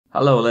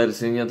Hello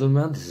ladies and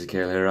gentlemen, this is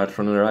Kale here right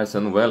from the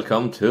Horizon.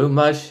 Welcome to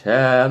my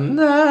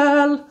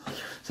channel.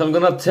 So I'm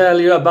gonna tell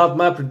you about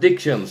my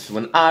predictions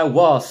when I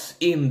was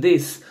in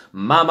this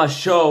Mama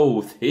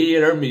Show,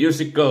 theater,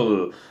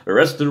 musical,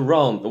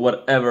 restaurant,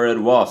 whatever it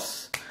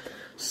was.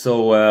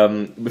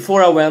 So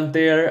before I went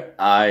there,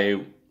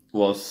 I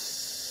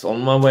was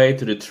on my way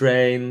to the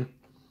train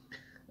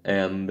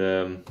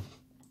and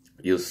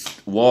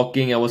just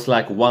walking. I was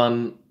like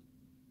 1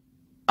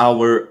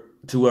 hour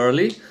too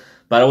early.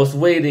 But I was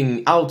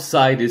waiting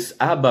outside this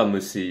ABBA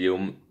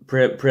museum,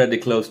 pretty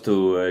close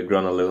to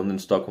Gröna Lund in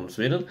Stockholm,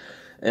 Sweden.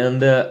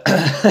 And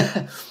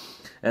and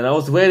I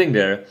was waiting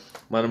there.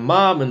 My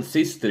mom and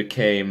sister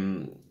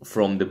came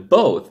from the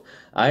boat.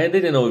 I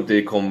didn't know if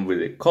they come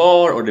with a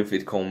car or if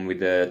it come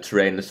with a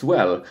train as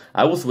well.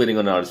 I was waiting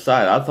on the other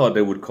side. I thought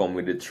they would come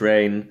with the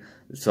train,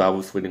 so I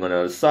was waiting on the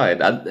other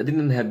side. I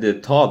didn't have the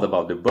thought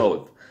about the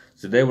boat.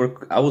 So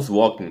I was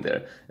walking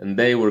there, and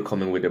they were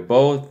coming with a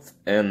boat,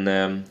 and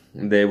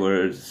they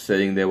were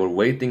saying they were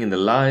waiting in the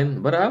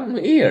line, but I'm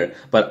here.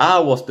 But I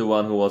was the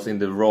one who was in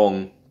the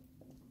wrong,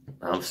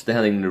 I'm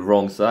standing in the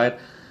wrong side,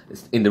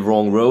 in the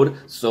wrong road,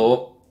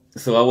 so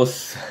I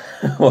was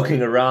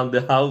walking around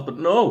the house, but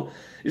no,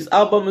 it's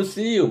ABBA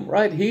Museum,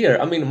 right here.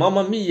 I mean,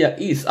 Mamma Mia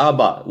is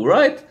ABBA,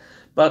 right?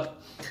 But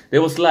they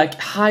was like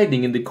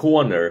hiding in the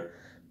corner,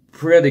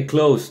 pretty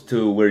close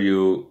to where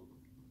you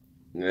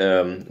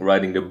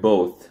riding the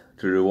boat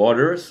through the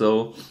water.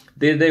 So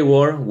there they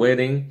were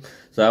waiting.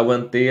 So I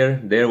went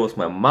there. There was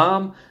my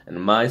mom and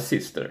my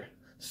sister.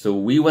 So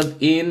we went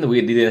in.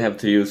 We didn't have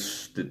to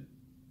use the.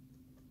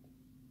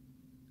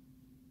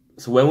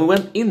 So when we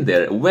went in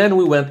there,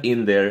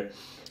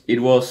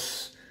 it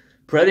was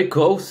pretty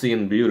cozy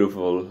and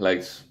beautiful.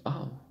 Like,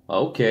 oh,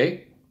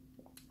 okay.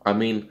 I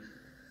mean,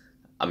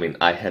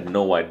 I had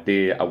no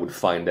idea I would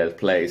find that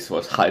place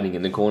was hiding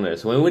in the corner.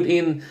 So when we went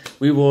in,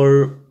 we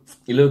were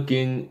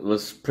looking, it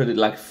was pretty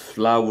like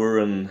flower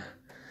and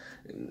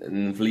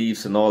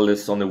leaves and all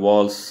this on the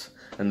walls,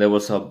 and there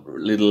was a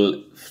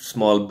little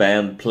small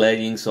band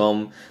playing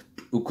some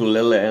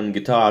ukulele and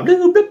guitar,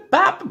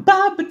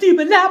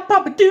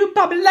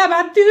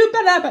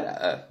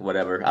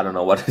 whatever, I don't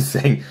know what it's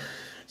saying.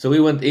 So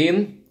we went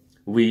in,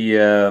 we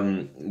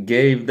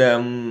gave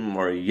them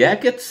our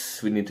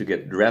jackets. We need to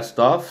get dressed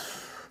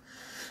off,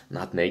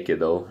 not naked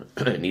though,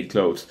 need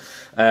clothes.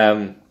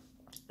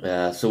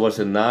 So what's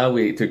it now?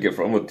 We took it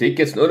from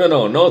tickets.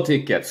 No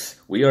tickets.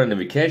 We are on a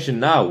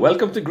vacation now.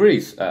 Welcome to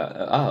Greece.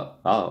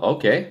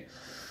 Okay.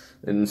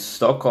 In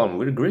Stockholm,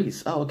 we're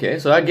Greece. Oh, okay.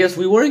 So I guess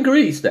we were in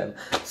Greece then.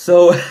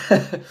 So,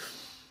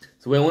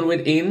 so when we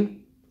went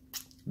in,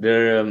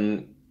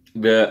 the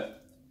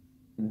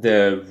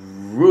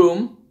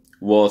room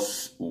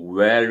was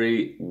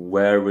very,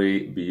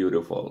 very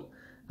beautiful.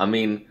 I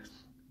mean,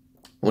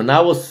 when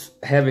I was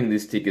having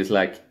these tickets,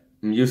 like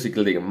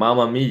musical thing,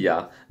 Mamma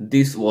Mia,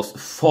 this was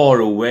far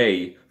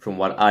away from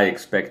what I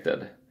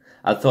expected.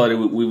 I thought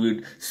we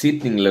would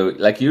sitting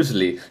like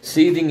usually,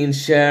 sitting in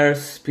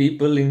chairs,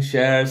 people in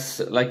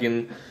chairs, like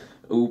in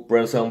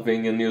opera or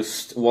something, and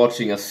just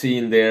watching a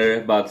scene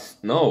there, but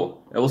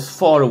no, it was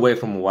far away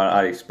from what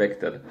I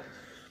expected.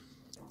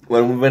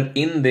 When we went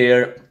in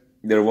there,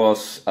 there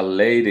was a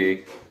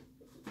lady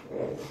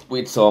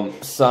with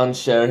some sun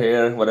chair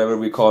here, whatever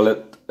we call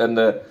it, and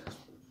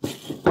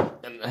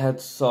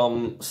had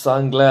some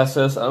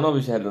sunglasses. I don't know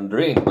if she had a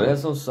drink, but had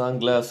some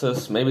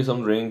sunglasses, maybe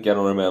some drink, I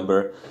don't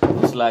remember.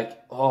 It's like,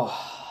 oh,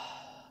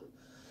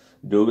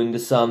 doing the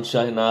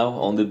sunshine now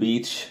on the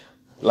beach,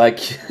 like,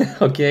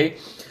 okay.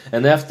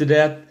 And after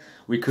that,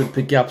 we could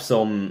pick up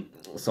some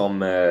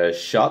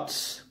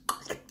shots.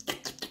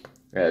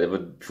 There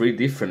were 3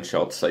 different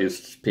shots. I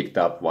just picked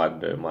up what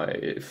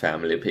my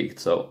family picked.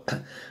 So,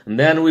 and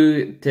then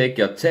we take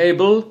a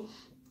table.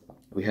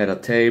 We had a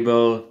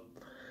table.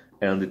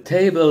 And the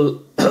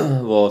table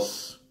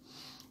was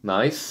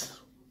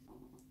nice.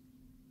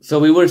 So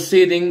we were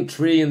sitting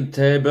 3 in the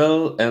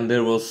table, and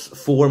there was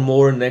 4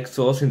 more next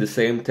to us in the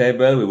same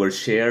table. We were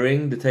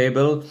sharing the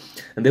table,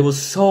 and there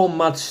was so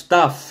much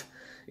stuff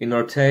in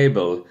our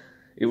table.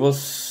 It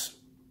was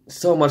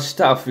so much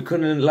stuff. We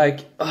couldn't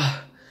like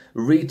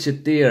reach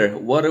it there.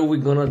 What are we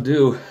gonna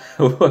do?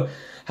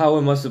 How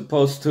am I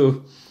supposed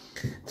to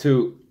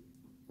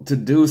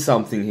do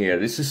something here?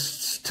 This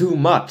is too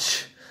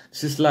much. It's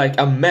just like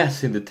a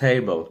mess in the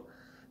table.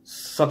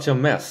 Such a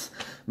mess.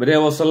 But there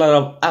was a lot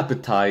of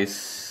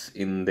appetites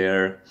in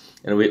there.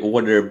 And we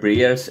ordered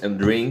beers and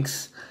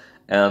drinks.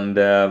 And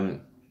now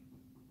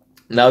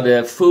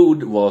the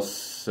food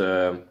was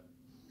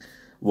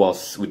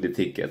with the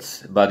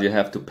tickets. But you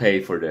have to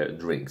pay for the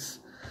drinks.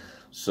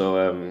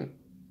 So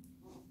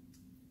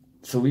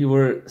so we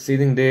were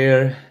sitting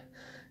there.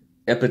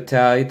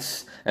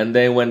 Appetites. And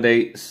then when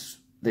they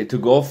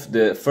took off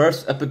the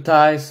first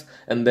appetites,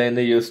 and then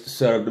they just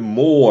served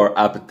more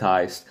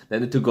appetites.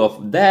 Then they took off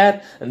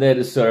that, and then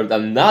they served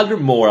another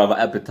more of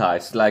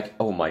appetites. Like,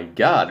 oh my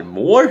god,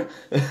 more?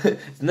 It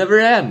never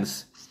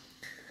ends.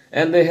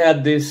 And they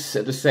had this,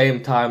 at the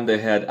same time, they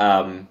had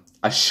a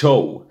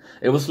show.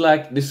 It was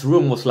like, this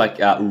room was like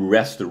a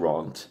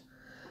restaurant.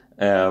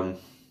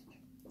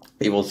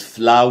 It was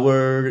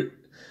flowered,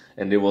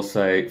 and there was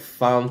a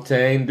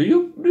fountain. Do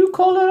you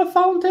call that a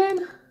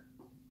fountain?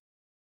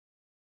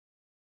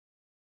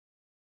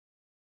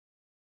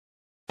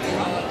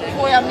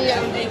 Får jag mer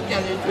än dricka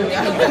nu, tror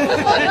jag?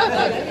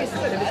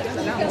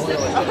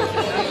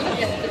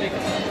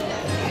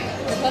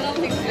 Ta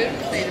någonting slut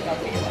och säger det bara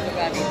till och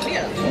börjar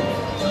vibrera.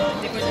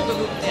 Det går inte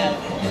gå upp där.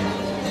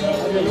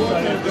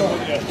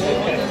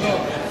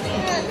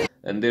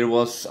 And there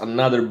was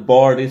another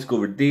bar disc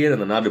over there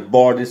and another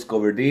bar disc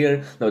over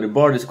there. Now the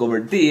bar disc over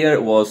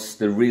there was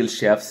the real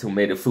chefs who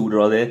made the food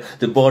all day.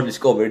 The bar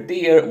disc over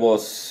there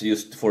was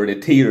used for the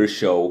theater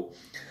show.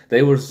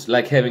 They were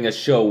like having a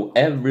show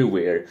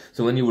everywhere.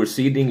 So when you were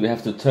sitting, you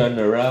have to turn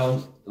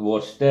around,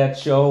 watch that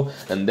show,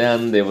 and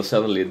then they were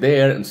suddenly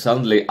there, and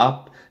suddenly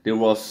up there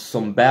was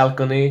some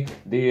balcony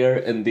there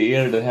and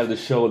there. They have the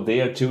show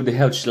there too. They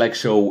have like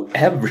show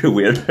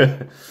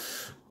everywhere.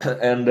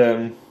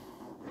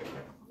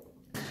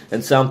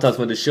 And sometimes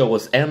when the show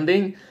was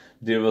ending,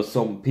 there was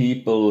some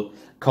people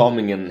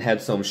coming and had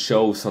some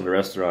shows on the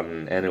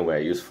restaurant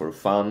anyway, just for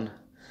fun.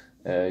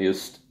 The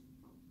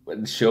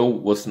show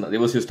was not, it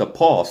was just a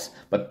pause,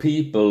 but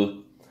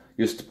people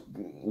just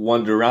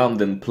wandered around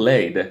and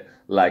played,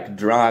 like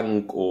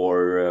drunk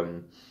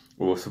or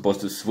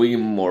supposed to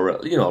swim or,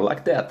 you know,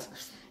 like that.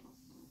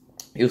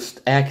 Just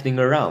acting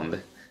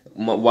around,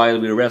 while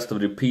the rest of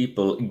the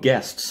people,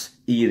 guests,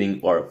 eating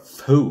our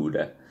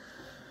food.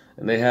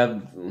 And they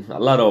have a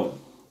lot of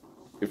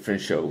different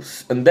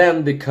shows. And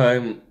then they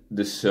came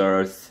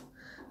dessert,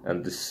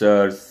 and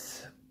dessert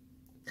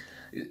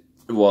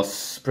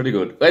was pretty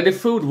good. The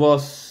food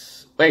was...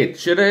 Wait,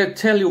 should I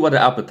tell you what the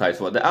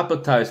appetizer was? The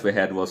appetizer we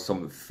had was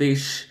some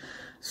fish,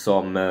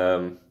 some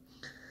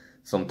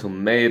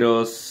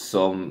tomatoes,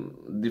 some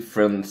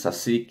different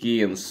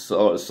tzatziki and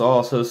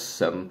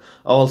sauces and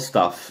all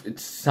stuff. It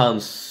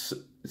sounds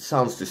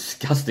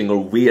disgusting or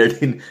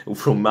weird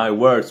from my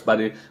words,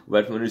 but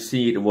when you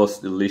see it, it was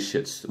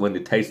delicious. When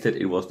you taste it,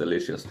 it was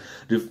delicious.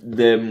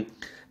 The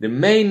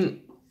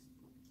main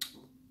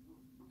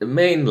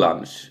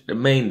lunch, the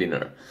main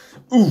dinner,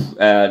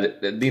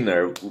 the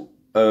dinner,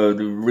 the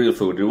real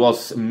food. It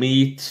was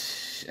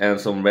meat and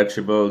some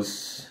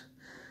vegetables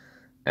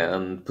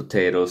and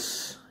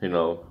potatoes, you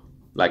know,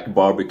 like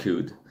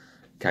barbecued,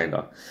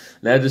 kinda.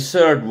 Now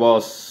dessert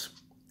was,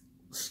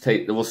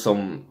 there was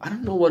some, I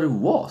don't know what it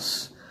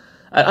was.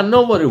 I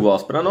know what it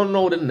was, but I don't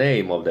know the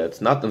name of that.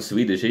 It's not in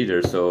Swedish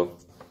either, so...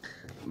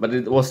 But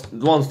it was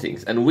one thing.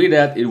 And with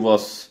that, it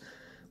was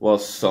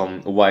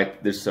some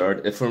white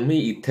dessert. And for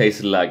me, it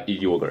tasted like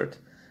yogurt.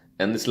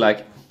 And it's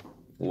like,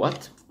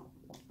 what?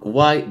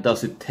 Why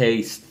does it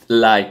taste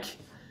like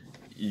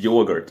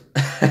yogurt?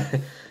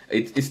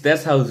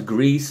 That's how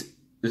Greece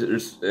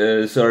is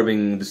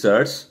serving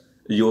desserts.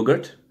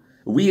 Yogurt.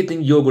 We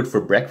eating yogurt for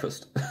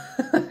breakfast.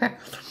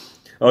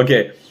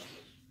 Okay,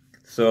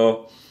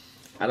 so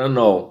I don't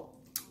know.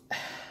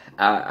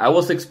 I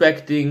was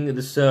expecting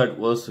dessert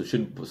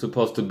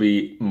supposed to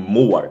be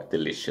more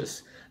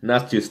delicious,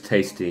 not just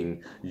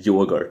tasting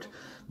yogurt.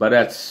 But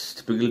that's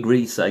typical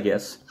Greece, I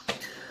guess.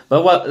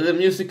 But what the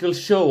musical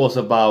show was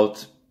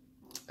about,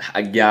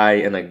 a guy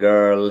and a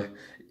girl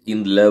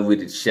in love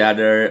with each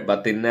other,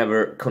 but they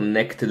never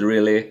connected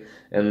really,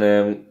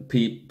 and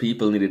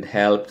people needed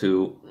help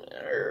to,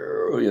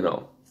 you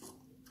know,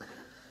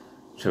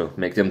 to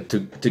make them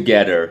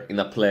together in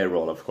a play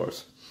role, of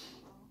course.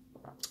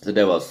 So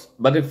that was.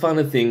 But the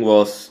funny thing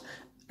was,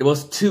 there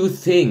was two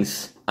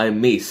things I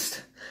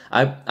missed.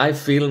 I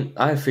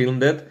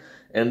filmed it,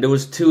 and there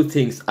was two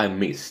things I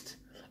missed.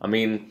 I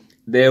mean,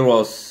 there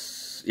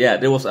was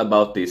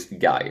about this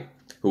guy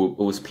who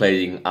was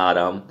playing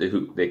Adam,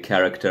 the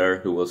character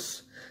who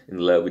was in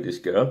love with this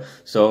girl.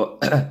 So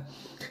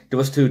there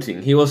was two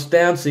things. He was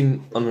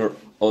dancing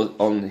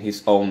on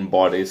his own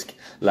bar disc,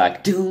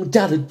 like do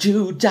daddy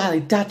do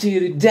daddy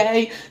daddy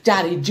day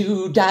daddy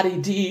do daddy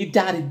dee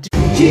daddy do.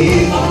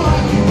 Keep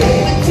on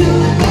moving to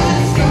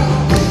the sky.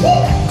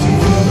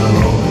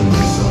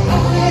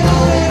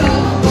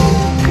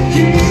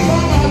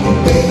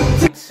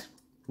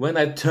 When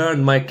I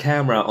turned my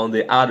camera on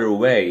the other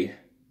way,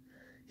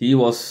 he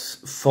was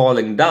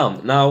falling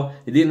down. Now,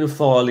 he didn't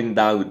falling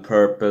down with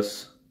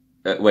purpose.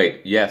 What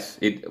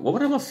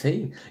am I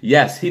saying?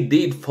 Yes, he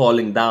did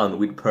falling down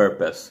with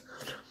purpose.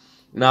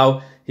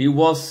 Now, he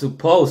was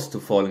supposed to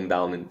falling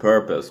down in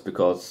purpose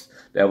because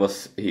that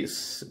was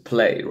his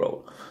play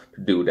role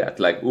to do that.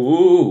 Like,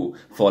 ooh,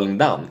 falling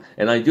down.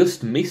 And I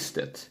just missed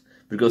it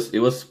because it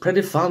was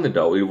pretty funny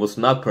though. It was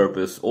not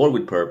purpose or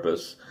with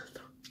purpose.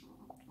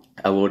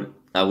 I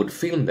would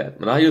film that.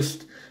 And I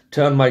just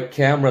turned my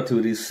camera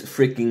to this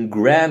freaking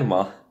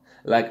grandma.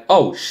 Like,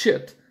 oh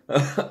shit.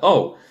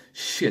 Oh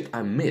shit,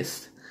 I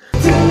missed.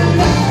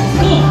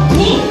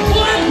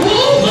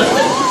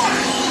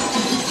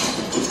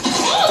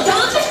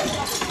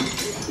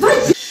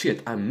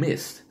 Shit, I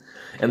missed.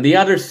 And the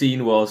other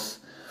scene was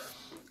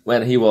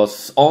when he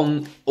was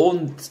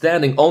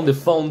standing on the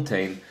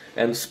fountain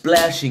and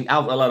splashing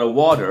out a lot of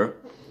water.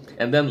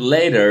 And then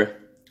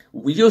later,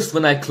 just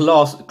when I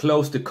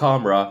closed the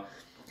camera,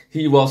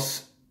 he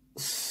was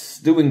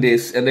doing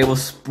this, and they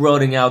was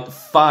sprouting out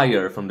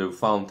fire from the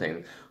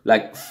fountain,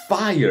 like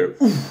fire.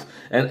 Oof.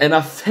 And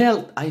I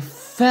felt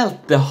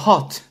the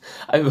hot.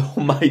 Oh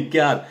my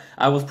god!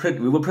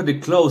 We were pretty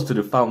close to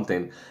the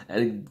fountain,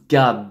 and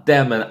god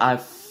damn it, I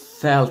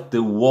felt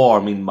the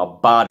warm in my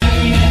body.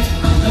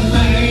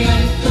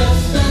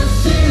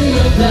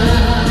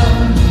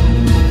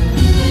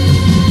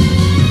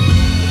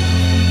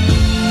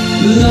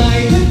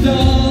 Like a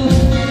doll,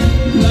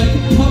 like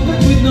a puppet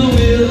with no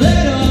will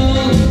at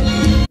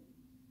all.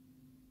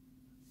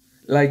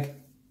 Like,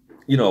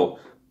 you know,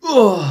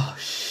 oh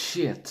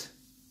shit.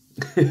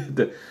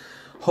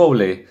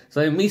 Holy,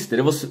 so I missed it.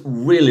 It was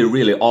really,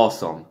 really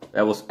awesome.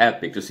 That was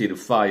epic to see the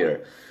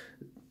fire.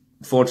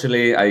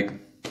 Fortunately, I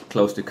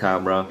closed the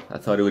camera. I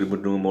thought it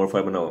would do more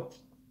fire, but no.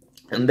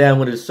 And then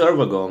when the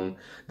server gone,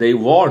 they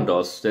warned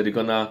us that they're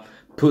gonna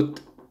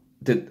put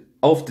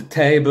off the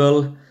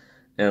table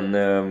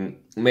and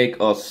make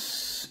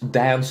us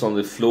dance on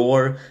the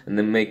floor, and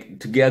then make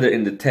together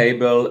in the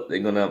table. They're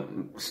gonna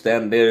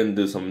stand there and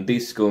do some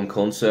disco and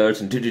concerts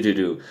and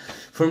do.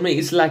 For me,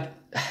 it's like,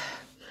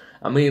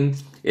 I mean,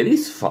 it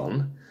is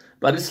fun,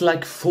 but it's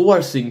like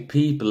forcing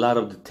people out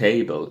of the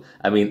table.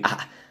 I mean,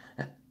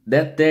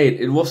 that day,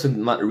 it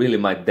wasn't really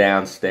my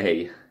dance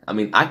day. I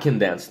mean, I can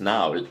dance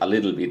now a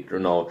little bit, you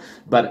know,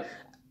 but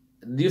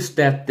just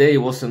that day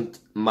wasn't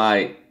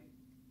my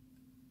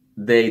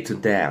day to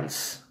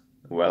dance.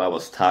 Well, I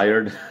was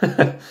tired,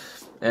 and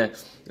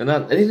I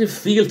didn't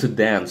feel to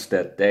dance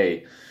that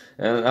day,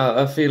 and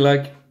I feel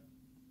like,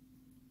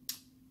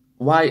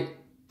 why?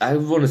 I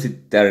want to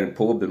sit there in the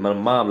pub, and my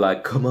mom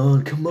like, come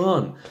on.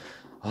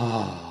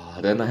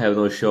 Then I have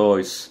no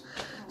choice,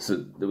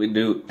 so we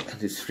do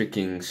this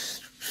freaking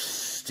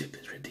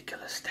stupid,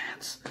 ridiculous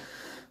dance.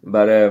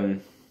 But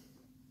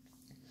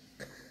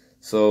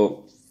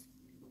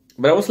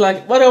but I was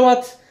like,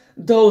 what?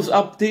 Those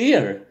up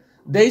there,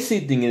 they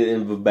sitting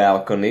in the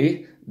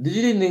balcony. Did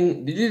you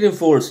didn't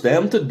force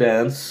them to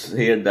dance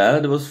here?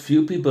 There was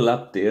few people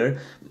up there.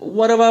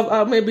 What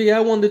about maybe I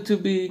wanted to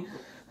be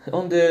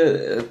on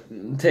the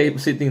table,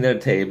 sitting there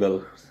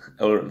table,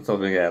 or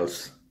something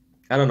else.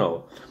 I don't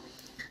know.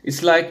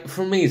 It's like,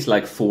 for me, it's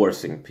like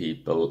forcing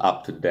people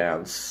up to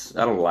dance.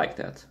 I don't like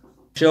that.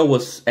 Show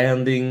was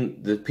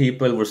ending. The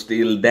people were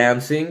still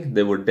dancing.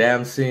 They were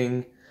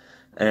dancing,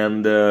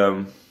 and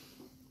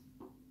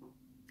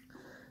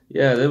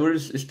yeah, they were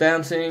just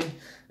dancing.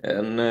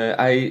 And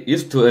I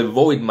used to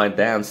avoid my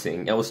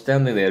dancing. I was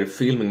standing there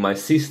filming my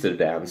sister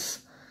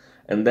dance,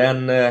 and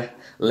then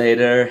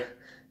later,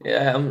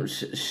 yeah, I'm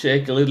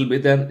shake a little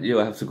bit. Then you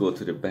have to go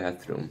to the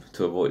bathroom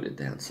to avoid the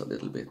dance a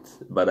little bit.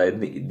 But I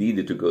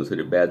needed to go to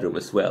the bathroom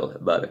as well.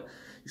 But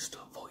just to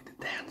avoid the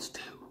dance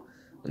too.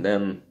 And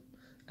then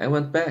I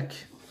went back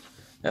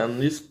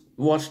and just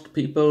watched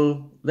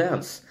people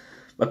dance.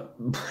 But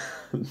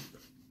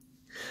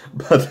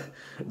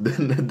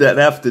then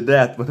after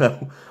that, when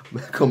I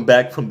come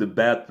back from the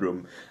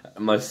bathroom,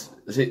 my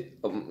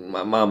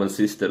mom and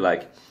sister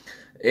like,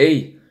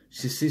 hey,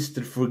 your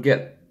sister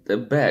forget the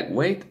bag.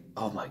 Wait,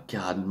 oh my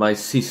god, my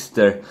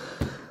sister,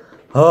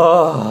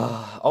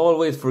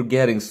 always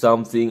forgetting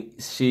something.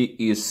 She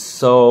is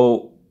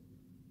so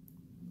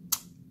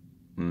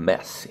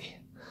messy.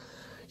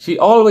 She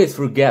always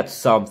forgets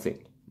something.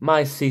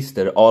 My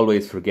sister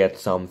always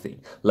forgets something,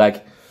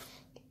 like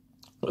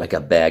a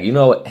bag. You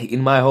know,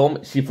 in my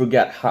home, she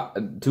forgot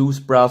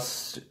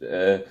toothbrush,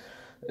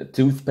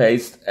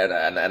 toothpaste,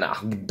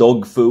 and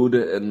dog food,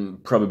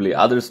 and probably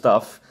other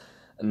stuff.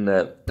 And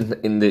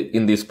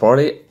in this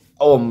party,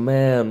 oh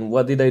man,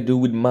 what did I do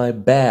with my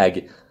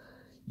bag?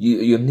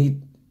 You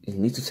need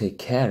to take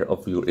care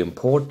of your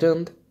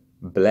important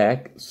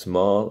black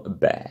small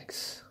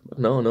bags.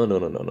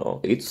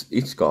 No.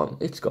 It's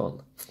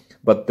gone.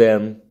 But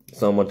then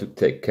someone to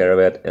take care of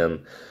it,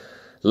 and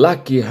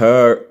lucky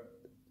her,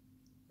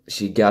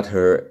 she got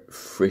her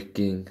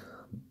freaking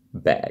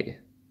bag.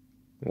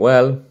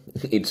 Well,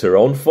 it's her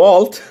own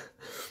fault.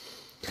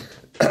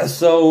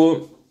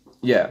 So,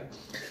 yeah.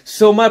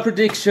 So my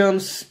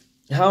predictions,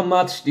 how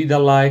much did I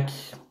like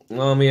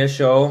Mia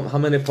show? How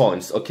many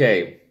points?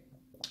 Okay.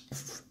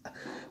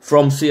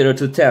 From 0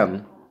 to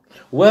 10.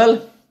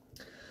 Well,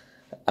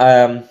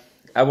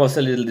 I was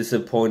a little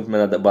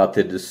disappointed about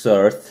the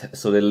dessert,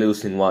 so they're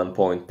losing 1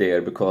 point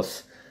there,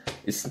 because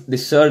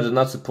dessert is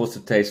not supposed to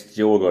taste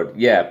yogurt.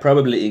 Yeah,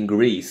 probably in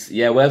Greece.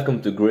 Yeah,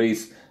 welcome to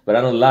Greece. But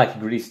I don't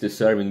like Greece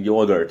deserving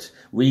yogurt.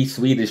 We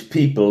Swedish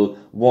people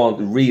want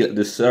real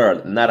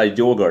dessert, not a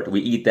yogurt.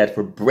 We eat that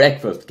for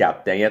breakfast,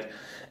 god dang it.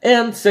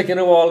 And second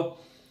of all,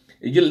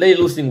 they're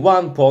losing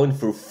 1 point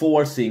for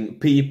forcing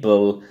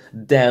people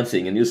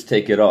dancing and just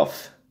take it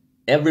off.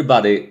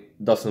 Everybody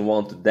doesn't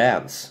want to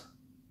dance.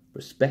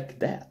 Respect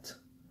that.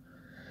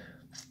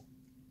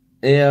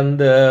 And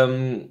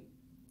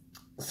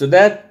so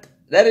that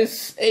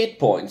is 8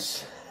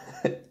 points.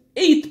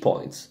 8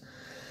 points.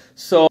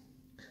 So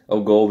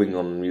of going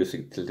on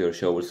music theater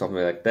show or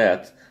something like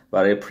that,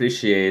 but I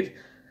appreciate,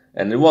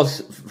 and it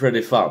was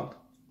pretty fun.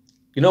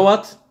 You know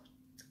what?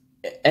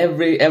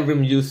 Every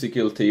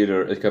musical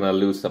theater is gonna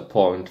lose a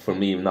point for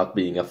me not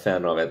being a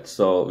fan of it,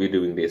 so we're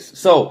doing this.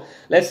 So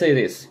let's say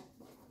this.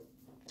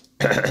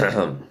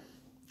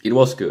 It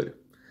was good.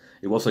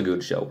 It was a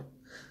good show.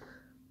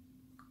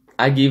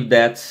 I give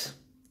that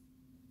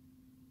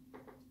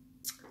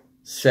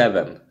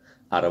 7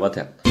 out of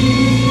 10.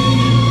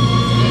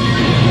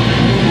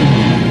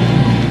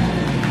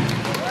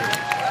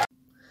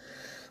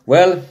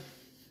 Well,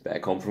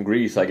 back home from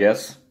Greece, I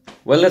guess.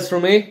 Well, that's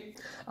from me.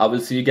 I will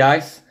see you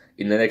guys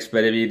in the next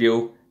better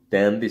video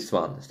than this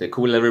one. Stay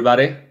cool,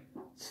 everybody.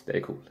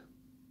 Stay cool.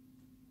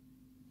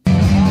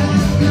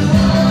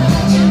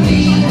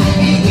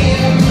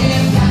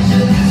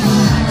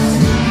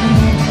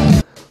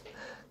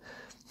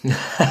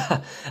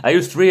 I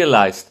just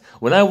realized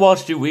when I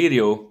watched your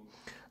video,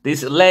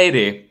 this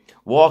lady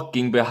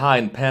walking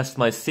behind past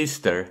my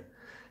sister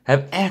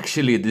have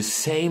actually the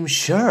same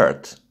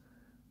shirt.